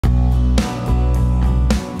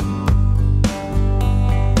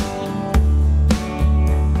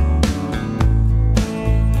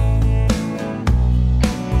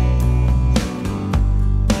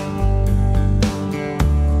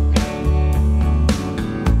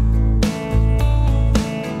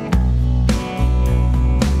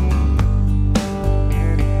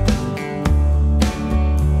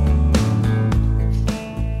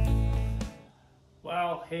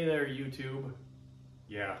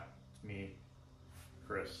It's me,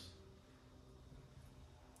 Chris.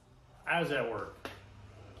 I was at work.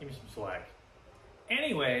 Give me some slack.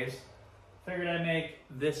 Anyways, figured I'd make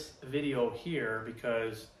this video here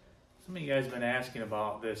because some of you guys have been asking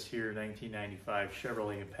about this here 1995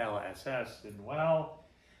 Chevrolet Impala SS, and well,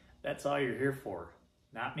 that's all you're here for.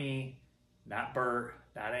 Not me, not Bert,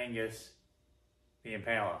 not Angus, the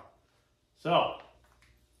Impala. So,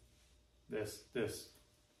 this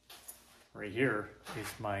right here is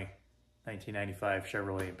my 1995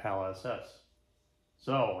 Chevrolet Impala SS.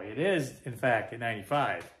 So, it is, in fact, a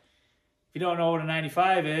 95. If you don't know what a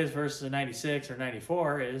 95 is versus a 96 or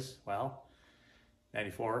 94 is, well,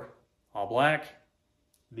 94, all black.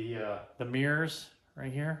 The mirrors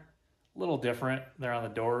right here, a little different. They're on the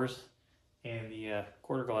doors, and the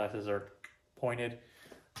quarter glasses are pointed.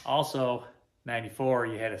 Also, 94,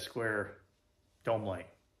 you had a square dome light.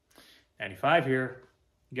 95 here,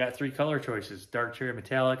 you got three color choices: dark cherry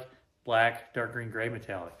metallic, black, dark green gray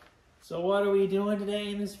metallic. So what are we doing today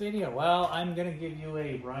in this video? Well, I'm gonna give you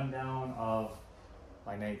a rundown of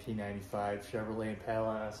my 1995 Chevrolet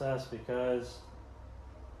Impala SS because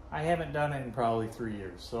I haven't done it in probably 3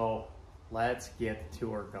 years. So let's get the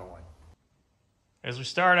tour going. As we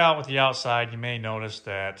start out with the outside, you may notice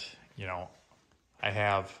that, I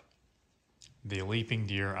have the leaping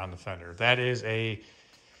deer on the fender. That is a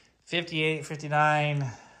 58,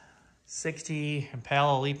 59, 60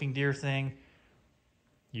 Impala leaping deer thing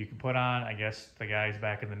you can put on. I guess the guys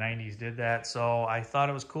back in the 90s did that, so I thought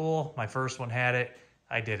it was cool. My first one had it.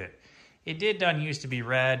 I did it. It did used to be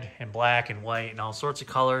red and black and white and all sorts of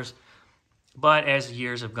colors, but as the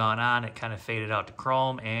years have gone on, it kind of faded out to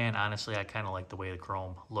chrome, and honestly, I kind of like the way the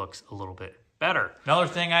chrome looks a little bit better. Another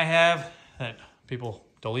thing I have that people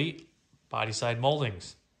delete: body side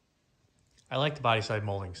moldings. I like the body side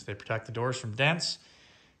moldings. They protect the doors from dents,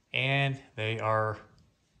 and they are,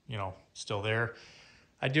 still there.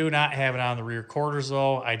 I do not have it on the rear quarters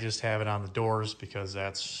though. I just have it on the doors because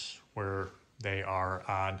that's where they are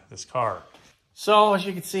on this car. So as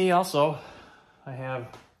you can see also, I have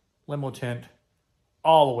limo tint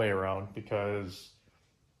all the way around because,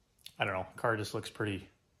 I don't know, the car just looks pretty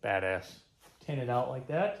badass tinted out like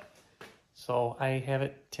that. So I have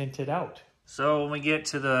it tinted out. So when we get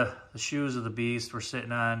to the shoes of the beast, we're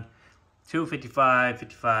sitting on 255,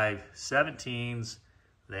 55, 17s.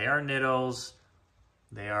 They are Nittos.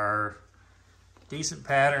 They are decent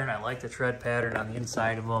pattern. I like the tread pattern on the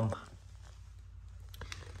inside of them.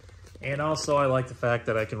 And also I like the fact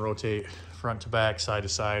that I can rotate front to back, side to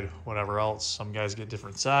side, whatever else. Some guys get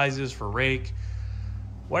different sizes for rake,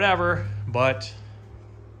 whatever, but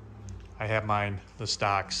I have mine the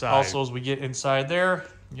stock size. Also, as we get inside there,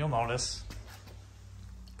 you'll notice,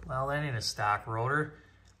 well, that ain't a stock rotor.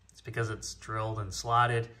 It's because it's drilled and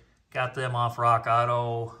slotted. Got them off Rock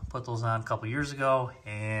Auto, put those on a couple years ago,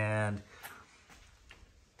 and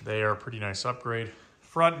they are a pretty nice upgrade.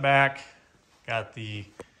 Front, back, got the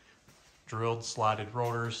drilled slotted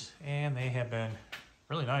rotors, and they have been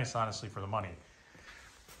really nice, honestly, for the money.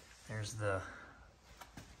 There's the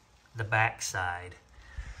back side.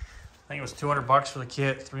 I think it was 200 bucks for the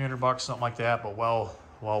kit, 300 bucks, something like that, but well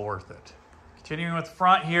worth it. Continuing with the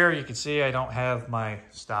front here, you can see I don't have my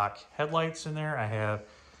stock headlights in there. I have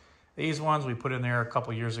these ones we put in there a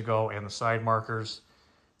couple years ago, and the side markers.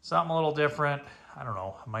 Something a little different. I don't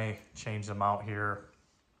know. I might change them out here.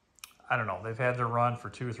 I don't know. They've had their run for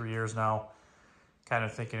 2 or 3 years now. Kind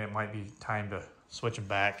of thinking it might be time to switch them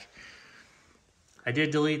back. I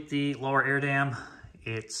did delete the lower air dam.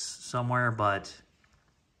 It's somewhere, but,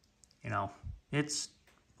 it's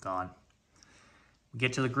gone. We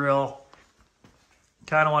get to the grill.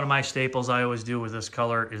 Kind of one of my staples I always do with this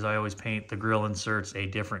color is I always paint the grill inserts a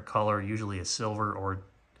different color, usually a silver or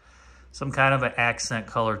some kind of an accent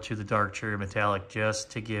color to the dark cherry metallic, just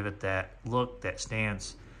to give it that look, that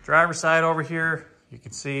stance. Driver's side over here, you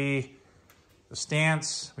can see the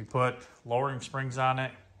stance. We put lowering springs on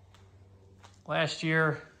it last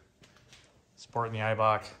year, sporting the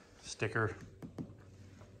Eibach sticker.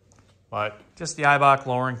 But just the Eibach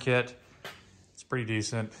lowering kit, it's pretty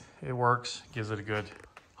decent. It works, gives it a good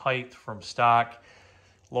height from stock.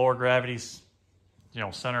 Lower gravity's,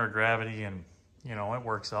 center of gravity, and, it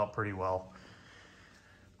works out pretty well.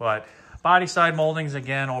 But body side moldings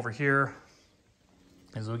again over here.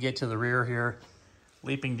 As we get to the rear here,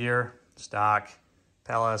 leaping deer, stock.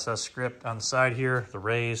 Impala SS script on the side here, the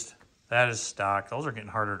raised, that is stock. Those are getting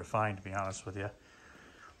harder to find, to be honest with you.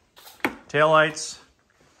 Taillights.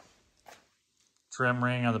 Trim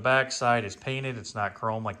ring on the back side is painted. It's not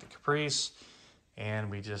chrome like the Caprice.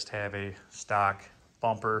 And we just have a stock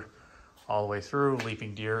bumper all the way through.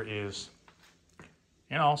 Leaping deer is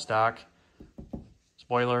you know, stock.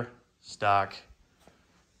 Spoiler, stock.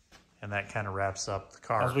 And that kind of wraps up the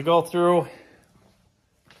car. As we go through,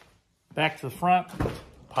 back to the front,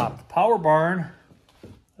 pop the power barn.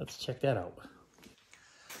 Let's check that out.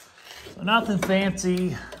 So nothing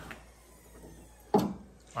fancy.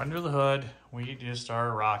 Under the hood, we just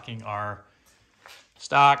are rocking our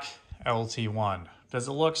stock LT1. Does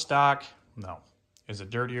it look stock? No. Is it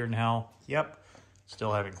dirtier than hell? Yep.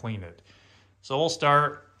 Still haven't cleaned it. So we'll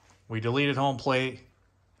start. We deleted home plate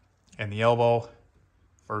and the elbow,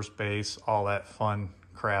 first base, all that fun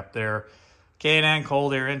crap there. K&N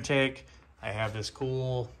cold air intake. I have this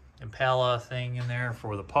cool Impala thing in there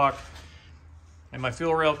for the puck. And my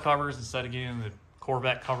fuel rail covers, instead of getting the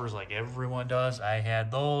Corvette covers like everyone does, I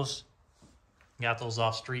had those. Got those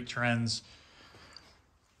off Street Trends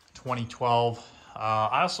 2012.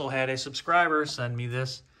 I also had a subscriber send me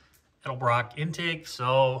this Edelbrock intake,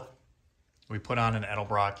 so we put on an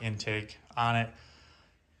Edelbrock intake on it.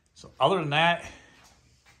 So other than that,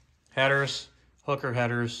 headers, hooker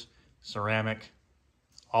headers, ceramic,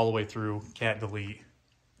 all the way through, cat delete,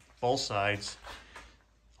 both sides.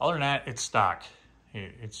 Other than that, it's stock.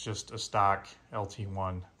 It's just a stock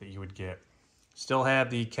LT1 that you would get. Still have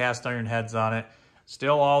the cast iron heads on it.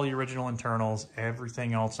 Still all the original internals.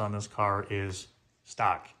 Everything else on this car is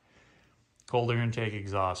stock. Cold air intake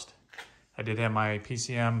exhaust. I did have my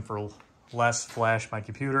PCM for less flash my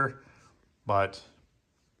computer, but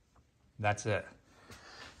that's it.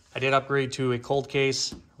 I did upgrade to a cold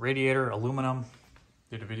case radiator, aluminum.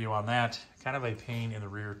 Did a video on that. Kind of a pain in the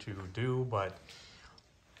rear to do, but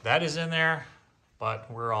that is in there.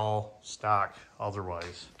 But we're all stock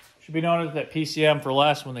otherwise. Should be noted that PCM for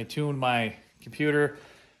less, when they tuned my computer,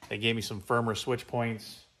 they gave me some firmer switch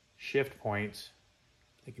points, shift points.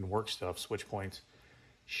 They can work stuff, switch points,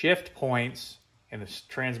 shift points in the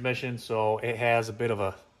transmission, so it has a bit of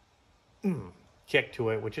a kick to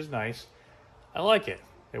it, which is nice. I like it.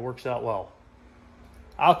 It works out well.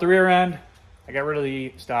 Out the rear end, I got rid of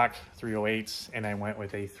the stock 308s and I went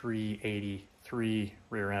with a 383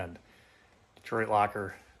 rear end. Detroit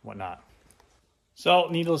locker, whatnot. So,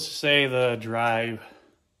 needless to say, the drive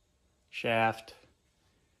shaft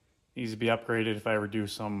needs to be upgraded if I ever do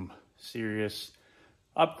some serious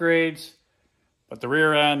upgrades. But the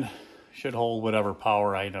rear end should hold whatever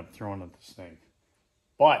power I end up throwing at this thing.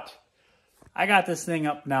 But I got this thing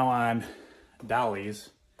up now on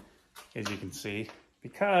dollies, as you can see,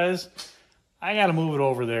 because I got to move it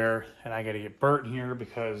over there and I got to get Bert in here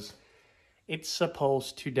because it's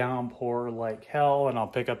supposed to downpour like hell, and I'll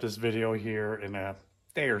pick up this video here in a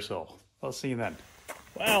day or so. I'll see you then.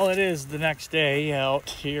 Well, it is the next day out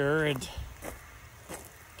here, and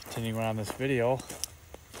continuing on this video,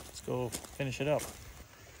 let's go finish it up.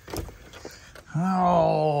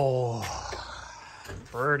 Oh,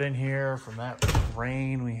 Bert in here from that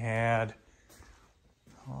rain we had.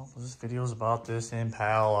 Well, this video is about this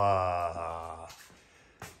Impala.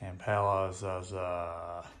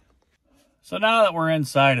 So now that we're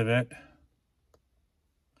inside of it,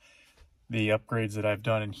 the upgrades that I've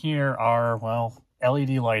done in here are, well, LED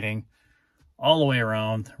lighting all the way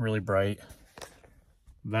around, really bright.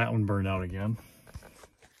 That one burned out again.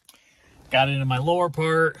 Got into my lower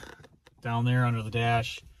part, down there under the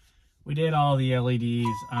dash. We did all the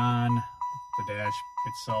LEDs on the dash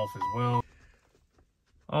itself as well.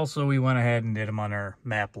 Also, we went ahead and did them on our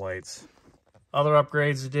map lights. Other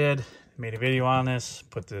upgrades I did, made a video on this,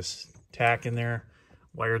 put this tack in there,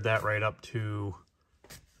 wired that right up to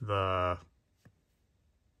the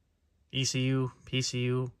ECU,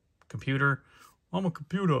 PCU, computer. I'm a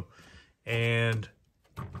computer. And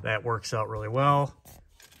that works out really well.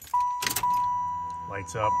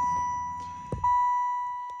 Lights up.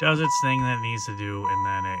 Does its thing that it needs to do, and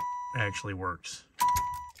then it actually works.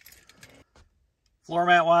 Floor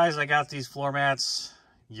mat wise, I got these floor mats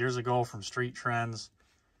years ago from Street Trends.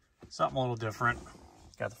 Something a little different.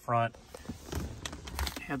 Got the front,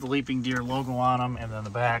 had the Leaping Deer logo on them, and then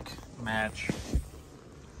the back match.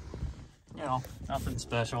 You know, nothing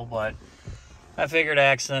special, but I figured to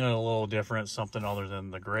accent it a little different, something other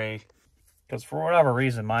than the gray. Because for whatever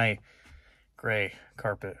reason, my gray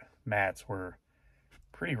carpet mats were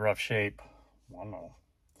pretty rough shape. I don't know.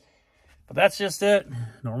 But that's just it.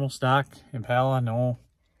 Normal stock Impala, no,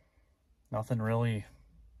 nothing really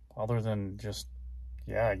other than just,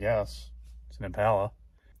 yeah, I guess it's an Impala.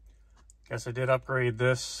 Guess I did upgrade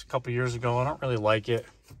this a couple years ago. I don't really like it.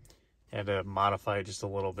 Had to modify it just a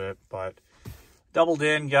little bit, but doubled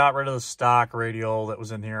in, got rid of the stock radio that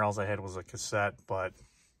was in here. All I had was a cassette, but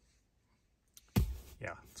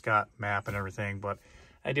yeah, it's got map and everything. But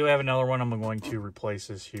I do have another one. I'm going to replace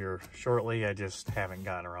this here shortly. I just haven't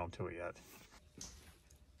gotten around to it yet.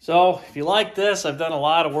 So if you like this, I've done a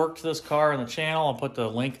lot of work to this car on the channel. I'll put the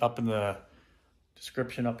link up in the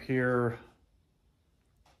description up here.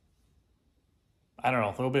 I don't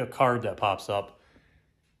know, there'll be a card that pops up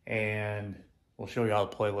and we'll show you all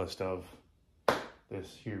the playlist of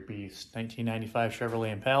this here beast, 1995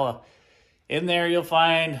 Chevrolet Impala. In there you'll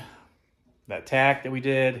find that tack that we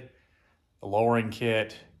did, the lowering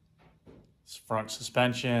kit, front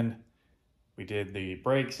suspension. We did the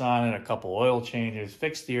brakes on it, a couple oil changes,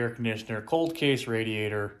 fixed the air conditioner, cold case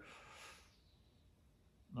radiator.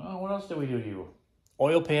 Oh, what else did we do to you?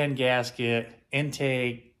 Oil pan gasket,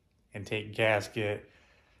 intake gasket,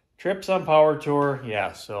 trips on Power Tour.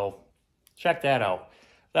 Yeah, so check that out.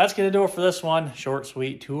 That's going to do it for this one. Short,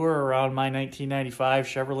 sweet tour around my 1995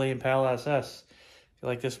 Chevrolet Impala SS. If you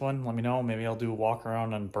like this one, let me know. Maybe I'll do a walk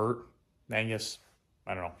around on Bert, Angus.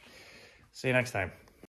 I don't know. See you next time.